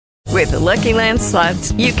With the Lucky Land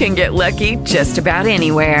Slots, you can get lucky just about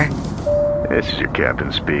anywhere. This is your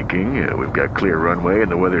captain speaking. We've got clear runway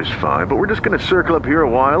and the weather's fine, but we're just going to circle up here a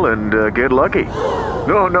while and get lucky.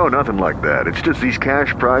 No, nothing like that. It's just these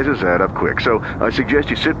cash prizes add up quick. So I suggest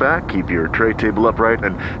you sit back, keep your tray table upright,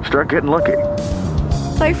 and start getting lucky.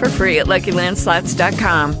 Play for free at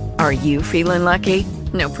LuckyLandSlots.com. Are you feeling lucky?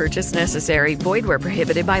 No purchase necessary. Void where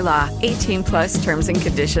prohibited by law. 18 plus terms and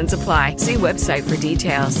conditions apply. See website for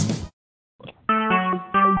details.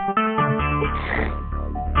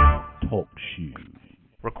 Talk shoes.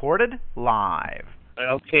 Recorded live.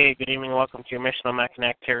 Okay, good evening. Welcome to your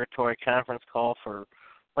michmackterritory territory conference call for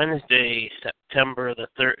Wednesday, September the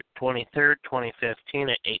 23rd, 2015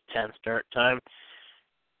 at 8:10 start time.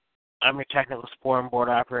 I'm your technical support and board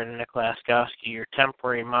operator, Nick Laskowski. Your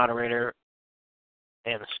temporary moderator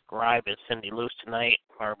and scribe is Cindy Luce tonight.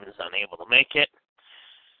 Marvin is unable to make it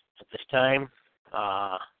at this time.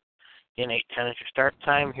 In 8:10 is your start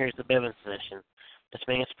time. Here's the Bivens position. This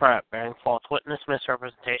meeting is private. Bearing false witness,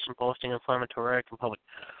 misrepresentation, posting inflammatory rhetoric in public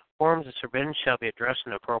forums is forbidden, shall be addressed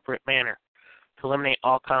in an appropriate manner. To eliminate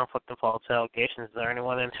all conflict and false allegations, is there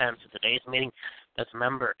anyone intends at today's meeting as a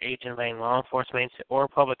member, agent of any law enforcement agency or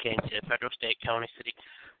public agency, federal, state, county, city,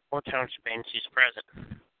 or township agencies present?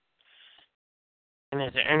 And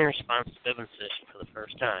is there any response to Bivens position for the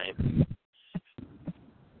first time?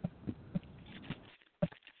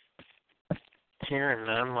 Here and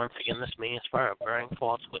none. Once again, this meeting is for bearing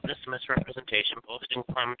false witness, misrepresentation, posting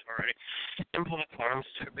inflammatory in public forums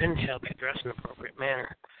is forbidden, shall be addressed in an appropriate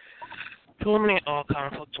manner. To eliminate all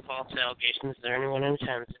conflicts and false allegations, is there anyone in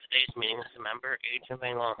attendance at today's meeting as a member, agent of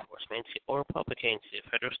any law enforcement agency or public agency,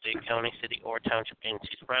 federal, state, county, city, or township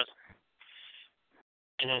agencies present?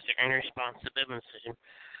 And is there any response to Bivens decision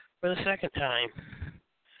for the second time?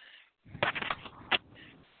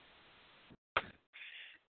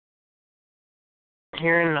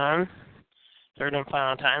 Hearing none. Third and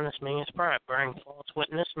final time, this meeting is private. Bearing false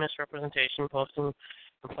witness, misrepresentation, posting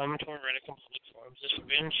inflammatory rhetoric in public forums is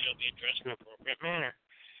forbidden, shall be addressed in an appropriate manner.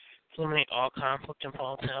 To eliminate all conflict and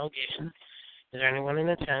false allegations, is there anyone in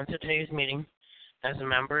attendance at today's meeting as a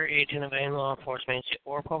member, agent of any law enforcement agency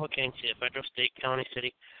or public agency, federal, state, county,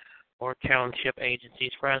 city, or township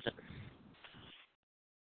agencies present?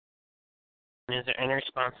 And is there any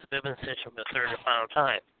response to Bivens decision for the third and final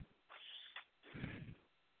time?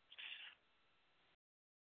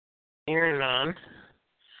 Hearing none,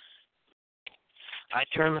 I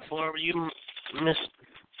turn the floor over to you, Miss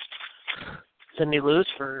Cindy Luce,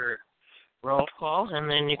 for roll call, and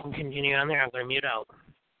then you can continue on there. I'm going to mute out.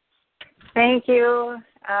 Thank you.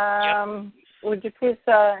 Yep. Would you please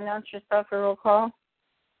announce yourself for roll call?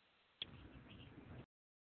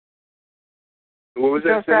 What was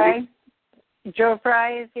that, Cindy? Joe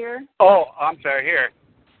Fry is here. Oh, I'm sorry, here.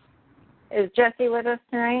 Is Jesse with us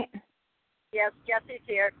tonight? Yes, Jesse's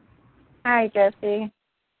here. Hi, Jesse.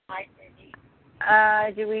 Hi, Cindy.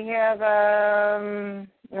 Do we have,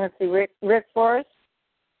 let's see, Rick Forrest?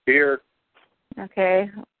 Here.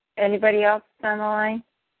 Okay. Anybody else on the line?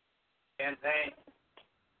 Dan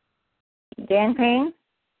Payne. Dan Payne?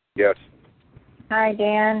 Yes. Hi,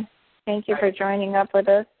 Dan. Thank you for joining up with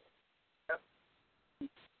us.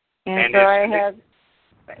 And so I have,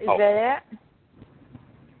 is that it?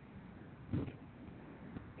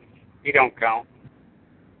 You don't count.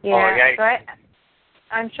 Yeah, yeah. so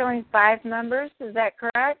I'm showing 5 members. Is that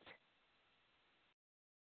correct?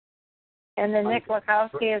 And then Nick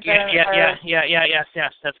Lakowski is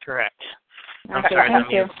Yes, that's correct. Okay, thank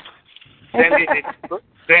you.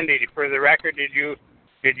 Cindy, for the record, did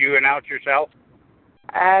you announce yourself?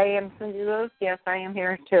 I am Cindy Luce. Yes, I am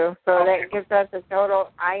here too. So okay. That gives us a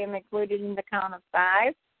total. I am included in the count of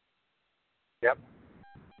 5. Yep.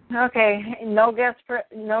 Okay. No guest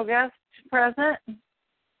present.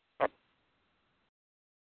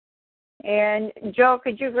 And Joe,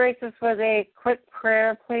 could you grace us with a quick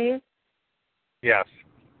prayer, please? Yes.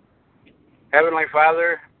 Heavenly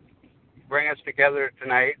Father, bring us together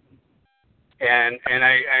tonight, and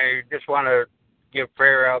I just want to give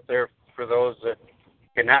prayer out there for those that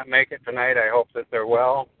cannot make it tonight. I hope that they're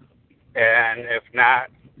well, and if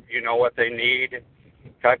not, you know what they need.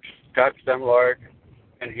 Touch them, Lord,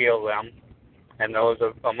 and heal them, and those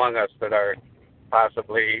among us that are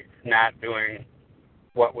possibly not doing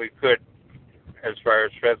what we could as far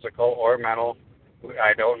as physical or mental.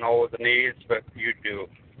 I don't know the needs, but you do.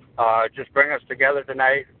 Just bring us together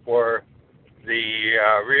tonight for the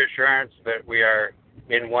reassurance that we are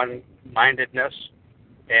in one-mindedness,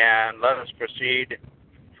 and let us proceed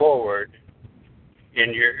forward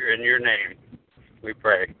in your name, we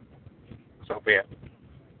pray. So be it.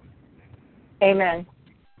 Amen.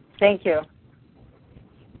 Thank you.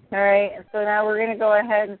 All right, so now we're going to go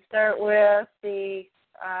ahead and start with the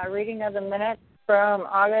reading of the minutes from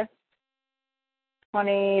August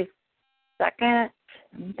 22nd. Let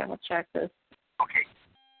me double check this. Okay.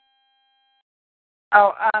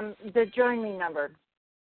 Oh, the join me number.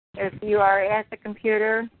 If you are at the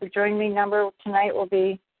computer, the join me number tonight will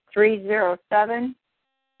be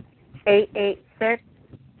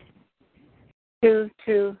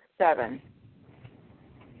 307-886-227.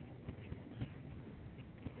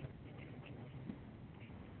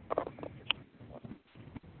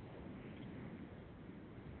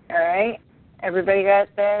 All right. Everybody got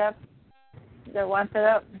that up? That wants it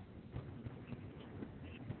up?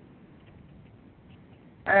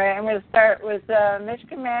 All right. I'm going to start with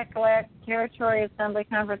michmackterritory Assembly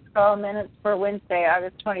Conference Call minutes for Wednesday,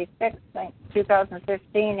 August 26th,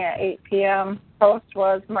 2015 at 8 p.m. Host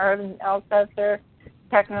was Marvin Elsesser.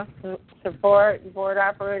 Technical support. Board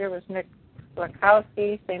operator was Nick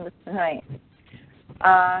Lakowski, same as tonight.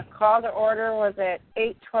 Call to order was at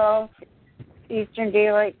 8:12 Eastern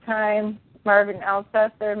Daylight Time. Marvin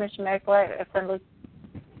Elsesser, Michmack Assembly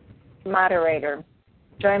moderator.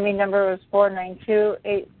 Join me number was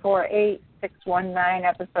 492-848-619,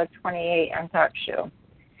 episode 28 on Talk Show.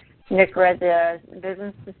 Nick read the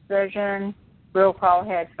business decision. Roll call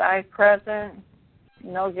had 5 present,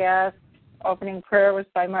 no guests. Opening prayer was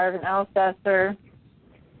by Marvin Elsesser.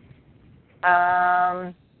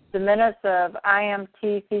 The minutes of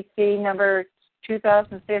IMTCC number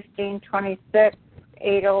 2015-26,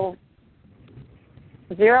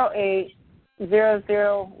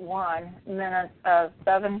 0808001, minutes of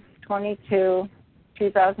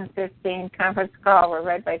 7/22/2015 conference call were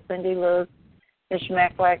read by Cindy Lewis,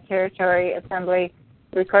 Michmack Territory Assembly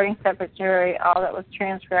Recording Secretary. All that was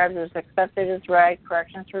transcribed was accepted as read.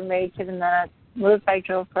 Corrections were made to the minutes. Moved by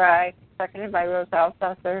Joe Fry, seconded by Rose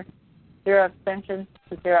Elsesser. 0 abstentions,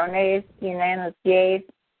 0 nays, unanimous yeas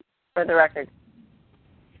for the record.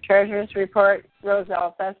 Treasurer's report, Rose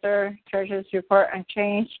Elsesser. Treasurer's report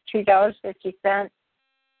unchanged, $2.50.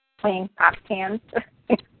 Clean pop cans.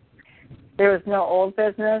 There was no old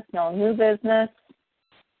business, no new business.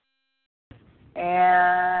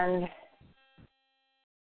 And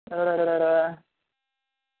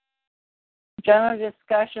general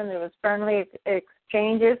discussion, there was friendly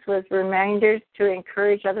exchanges with reminders to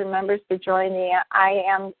encourage other members to join the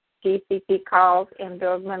IMDCC calls and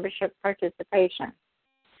build membership participation.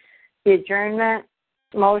 The adjournment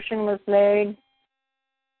motion was made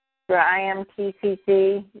for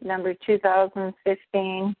IMTCC number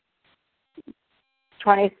 2015-26-08,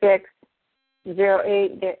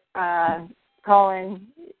 colon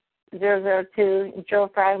 002. Joe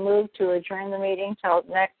Fry moved to adjourn the meeting till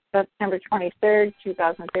next September 23rd,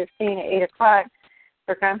 2015 at 8 o'clock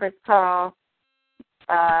for conference call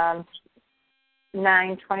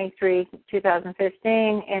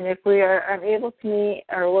 9/23/2015. And if we are unable to meet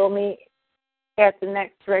or will meet at the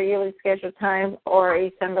next regularly scheduled time or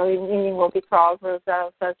assembly meeting will be called. Rose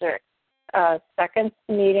Elsesser second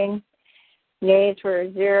meeting. Nays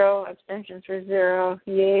were 0, abstentions were 0,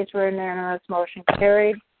 yeas were unanimous, motion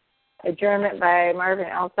carried. Adjournment by Marvin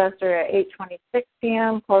Elsesser at 8:26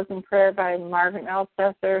 p.m. Closing prayer by Marvin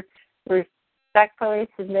Elsesser. Respectfully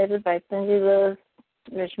submitted by Cindy Lewis,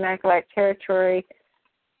 Michmack Territory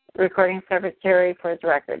Recording Secretary for the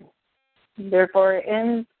record. Therefore,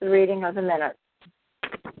 ends the reading of the minutes.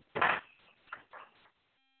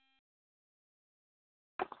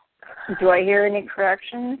 Do I hear any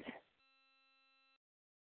corrections?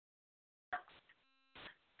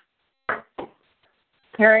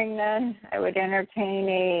 Hearing none, I would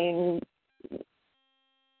entertain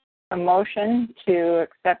a motion to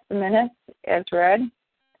accept the minutes as read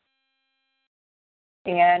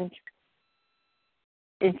and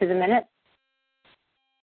into the minutes.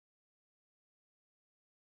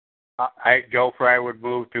 Joe Fry would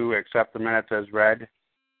move to accept the minutes as read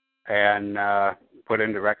and put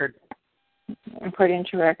into record. And put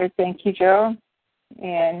into record. Thank you, Joe.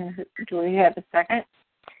 And do we have a second?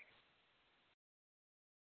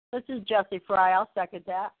 This is Jessie Fry. I'll second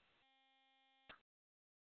that.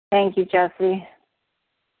 Thank you, Jessie.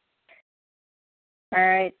 All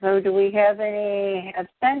right, so do we have any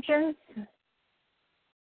abstentions?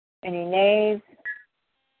 Any nays?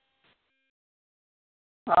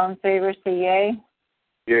 All in favor, say yay.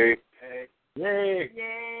 Yay. Yay.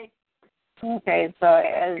 Yay. Okay, so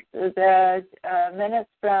as the minutes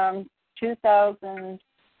from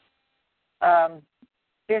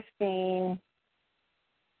 2015,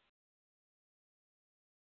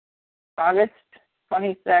 August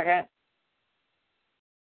 22nd,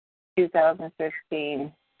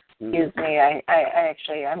 2015, Excuse me. I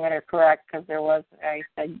actually, I'm going to correct because I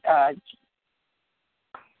said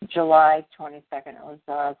July 22nd. It was,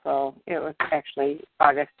 so it was actually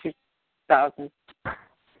August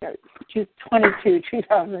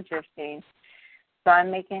 2015. So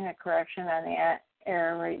I'm making a correction on the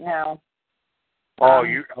error right now. Oh,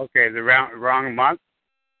 okay? The wrong month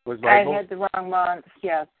was labeled. I had the wrong month.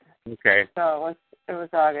 Yes. Okay. So it was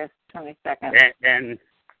August 22nd.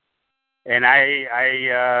 And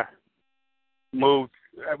I moved.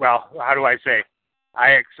 Well, how do I say?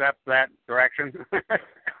 I accept that correction.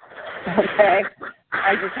 Okay.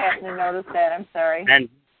 I just happened to notice that. I'm sorry. And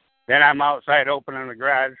then I'm outside opening the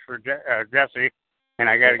garage for Jessie, and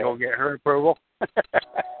I got to go get her approval.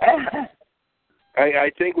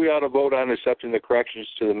 I think we ought to vote on accepting the corrections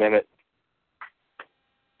to the minute.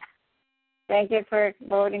 Thank you for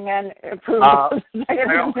voting on approval.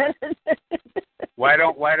 Why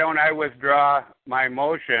don't I withdraw my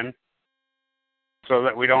motion so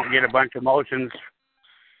that we don't get a bunch of motions?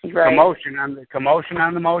 Right. Commotion on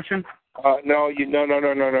the motion. No.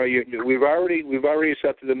 We've already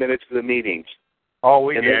accepted the minutes of the meetings. Oh,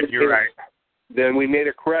 we did. You're right. Then we made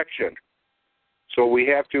a correction, so we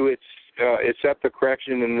have to accept the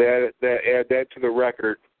correction and add that to the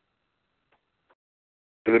record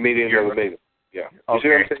for the meeting of the meeting. Yeah. Okay. You see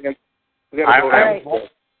what I'm saying?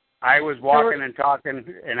 I was walking and talking,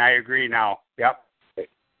 and I agree now. Yep.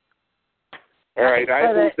 All right.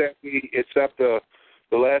 I move that we accept the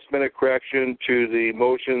last-minute correction to the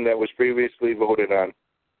motion that was previously voted on.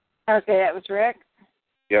 Okay, that was Rick?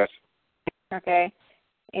 Yes. Okay.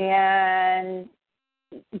 And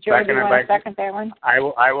Joe, do you want to second that one? I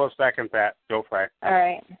will second that. Joe Fry. All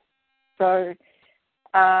right. So,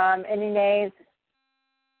 any nays?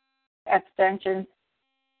 Abstentions?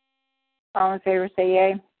 All in favor say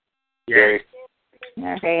yay. Yay.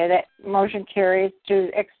 Okay, that motion carries to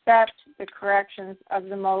accept the corrections of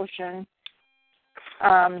the motion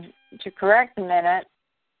to correct the minute.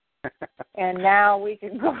 And now we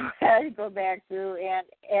can go back through and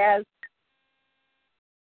as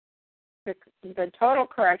the total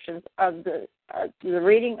corrections of the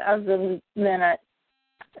reading of the minute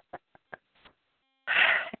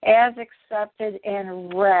as accepted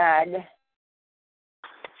and read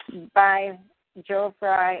by Joe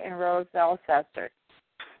Fry and Rose Elsesser.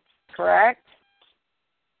 Correct?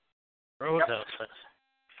 Rose Elsesser.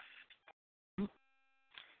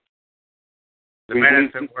 The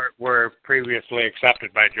minutes that were previously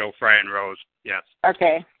accepted by Joe Fry and Rose, yes.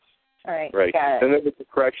 Okay. All right. Right. Got it. And then with the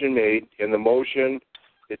correction made, and the motion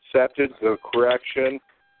accepted the correction,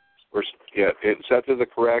 it accepted the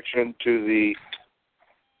correction to the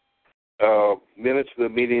minutes of the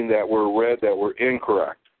meeting that were read that were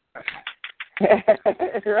incorrect.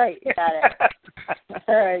 Right. Got it.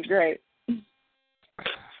 All right. Great.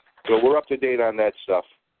 So we're up to date on that stuff.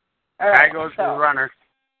 All right. I goes to the runner.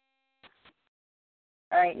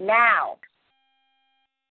 All right. Now,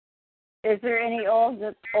 is there any old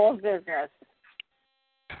business?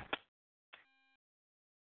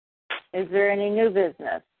 Is there any new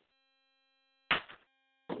business?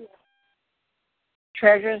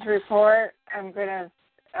 Treasurer's report, I'm going to,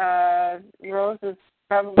 Rose is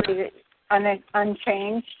probably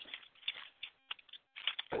unchanged.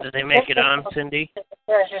 Did they make it on, Cindy?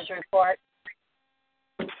 Treasurer's report.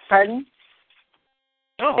 Pardon?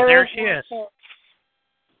 Oh, there she is.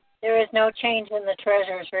 There is no change in the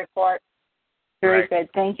treasurer's report. Very good.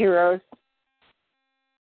 Thank you, Rose.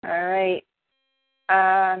 All right.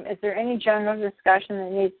 Is there any general discussion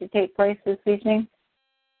that needs to take place this evening?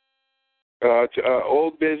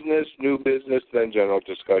 Old business, new business, then general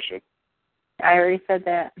discussion. I already said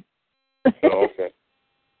that. Oh, okay.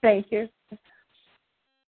 Thank you.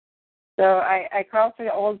 So I called for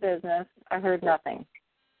the old business. I heard nothing.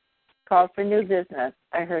 Called for new business.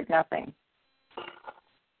 I heard nothing.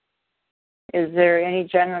 Is there any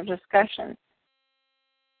general discussion?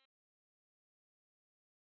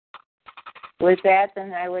 With that,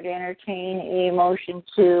 then I would entertain a motion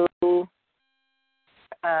to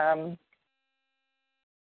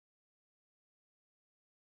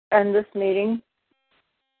end this meeting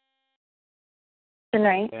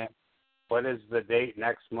tonight. Yeah. What is the date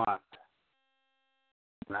next month?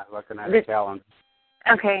 I'm not looking at the calendar.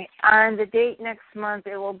 Okay, on the date next month,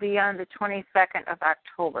 it will be on the 22nd of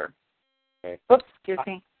October. Okay. Oops, excuse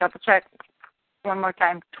me. Double check. One more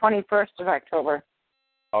time. 21st of October.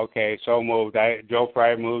 Okay, so moved. Joe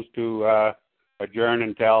Fry moves to adjourn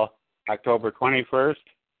until October 21st.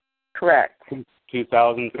 Correct.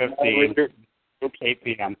 2015, 8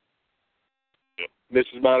 p.m.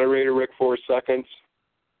 Mrs. Moderator, Rick, 4 seconds.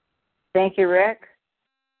 Thank you, Rick.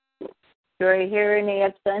 Do I hear any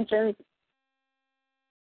abstentions?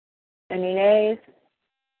 Any nays?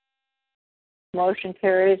 Motion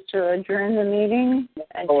carries to adjourn the meeting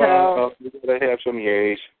until... we gotta have some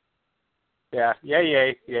yays. Yeah,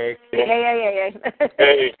 yay. Yay.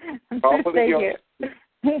 Hey, call for the Thank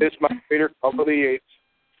yays. This moderator, call for the yays.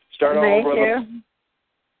 Start all Thank over. you.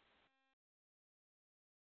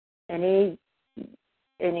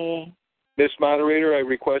 Any... Miss Moderator, I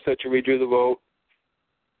request that you redo the vote.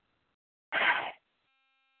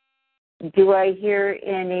 Do I hear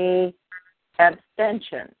any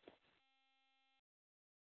abstentions?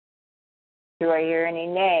 Do I hear any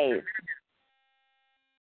nays?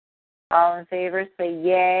 All in favor say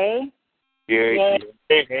yay. Yay.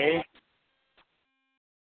 Yay.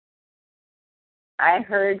 I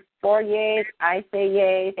heard 4 yays. I say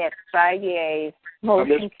yay. That's 5 yays.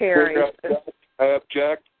 Motion carries. I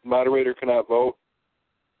object. Moderator cannot vote.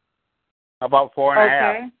 About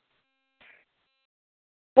 4.5. Okay.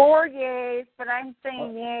 4 yays, but I'm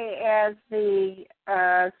saying yay as the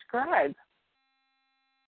scribe.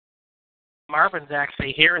 Marvin's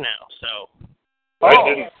actually here now, so.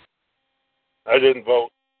 I didn't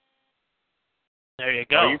vote. There you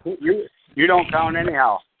go. You don't count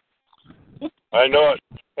anyhow. I know it.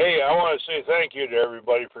 Hey, I want to say thank you to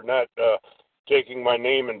everybody for not taking my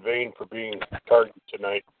name in vain for being targeted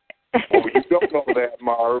tonight. Well, you don't know that,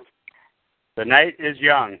 Marv. The night is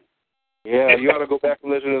young. Yeah, you ought to go back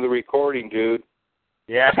and listen to the recording, dude.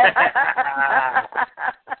 Yeah.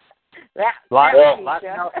 Lock it up,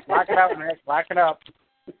 Nick. Lock it up.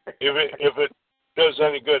 If it does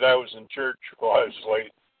any good, I was in church while I was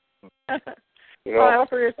late. You know, well, I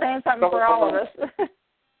hope you're saying something for all of us.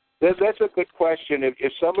 That's a good question.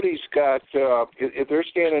 If somebody's got, if they're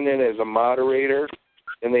standing in as a moderator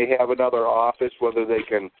and they have another office, whether they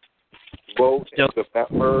can vote as a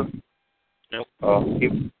member,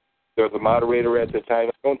 if they're the moderator at the time,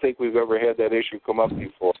 I don't think we've ever had that issue come up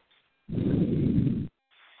before.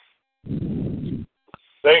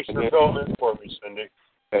 Thanks for filling in for me, Cindy.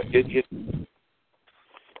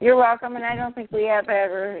 You're welcome, and I don't think we have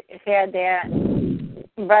ever had that.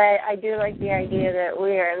 But I do like the idea that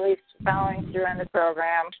we are at least following through on the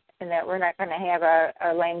program and that we're not going to have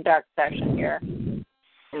a lame duck session here.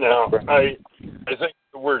 No, I think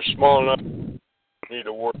we're small enough to need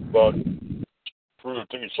to worry about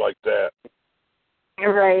things like that.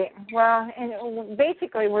 Right. Well, and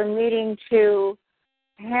basically we're meeting to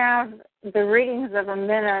have the readings of the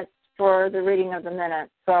minutes for the reading of the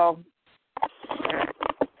minutes. So,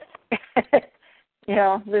 you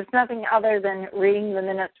know, there's nothing other than reading the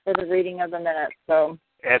minutes for the reading of the minutes. So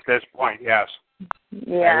at this point, yes.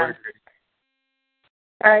 Yeah.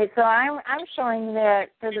 All right. So I'm showing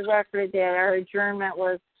that for the record that our adjournment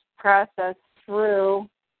was processed through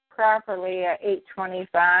properly at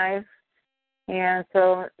 8:25. And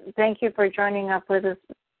so thank you for joining up with us,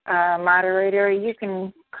 moderator. You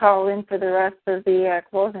can call in for the rest of the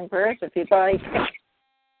closing prayers if you'd like.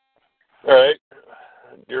 All right.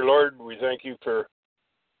 Dear Lord, we thank you for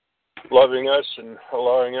loving us and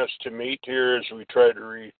allowing us to meet here as we try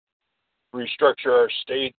to restructure our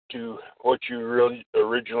state to what you really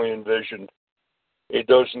originally envisioned. Aid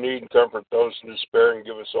those in need and comfort those in despair, and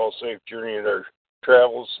give us all safe journey in our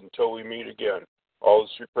travels until we meet again. All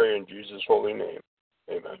this we pray in Jesus' holy name.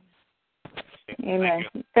 Amen. Amen.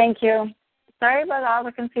 Thank you. Sorry about all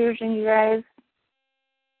the confusion, you guys.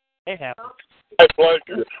 It happens. My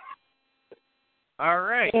pleasure. All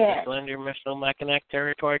right. Yeah. Your Michmack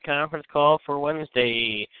Territory Conference call for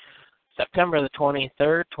Wednesday, September the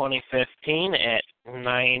 23rd, 2015 at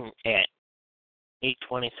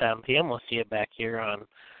 8:27 p.m. We'll see you back here on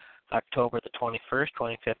October the 21st,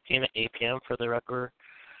 2015 at 8 p.m. for the regular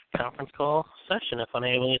conference call session. If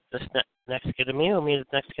unable to get this next scheduled meeting, we'll meet at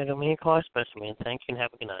the next scheduled meeting call. I special meeting. Thank you and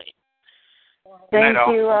have a good night. Thank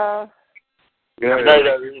you. Good night,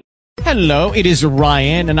 everyone. Hello, it is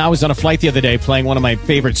Ryan, and I was on a flight the other day playing one of my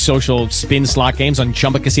favorite social spin slot games on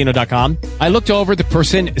ChumbaCasino.com. I looked over at the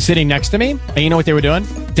person sitting next to me, and you know what they were doing?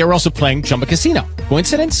 They were also playing Chumba Casino.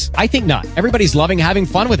 Coincidence? I think not. Everybody's loving having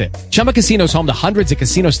fun with it. Chumba Casino is home to hundreds of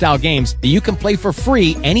casino-style games that you can play for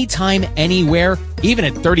free anytime, anywhere, even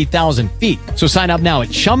at 30,000 feet. So sign up now at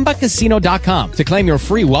ChumbaCasino.com to claim your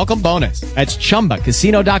free welcome bonus. That's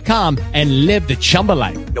ChumbaCasino.com and live the Chumba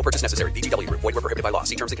life. No purchase necessary. VGW. Void where prohibited by law.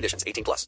 See terms and conditions. 18+.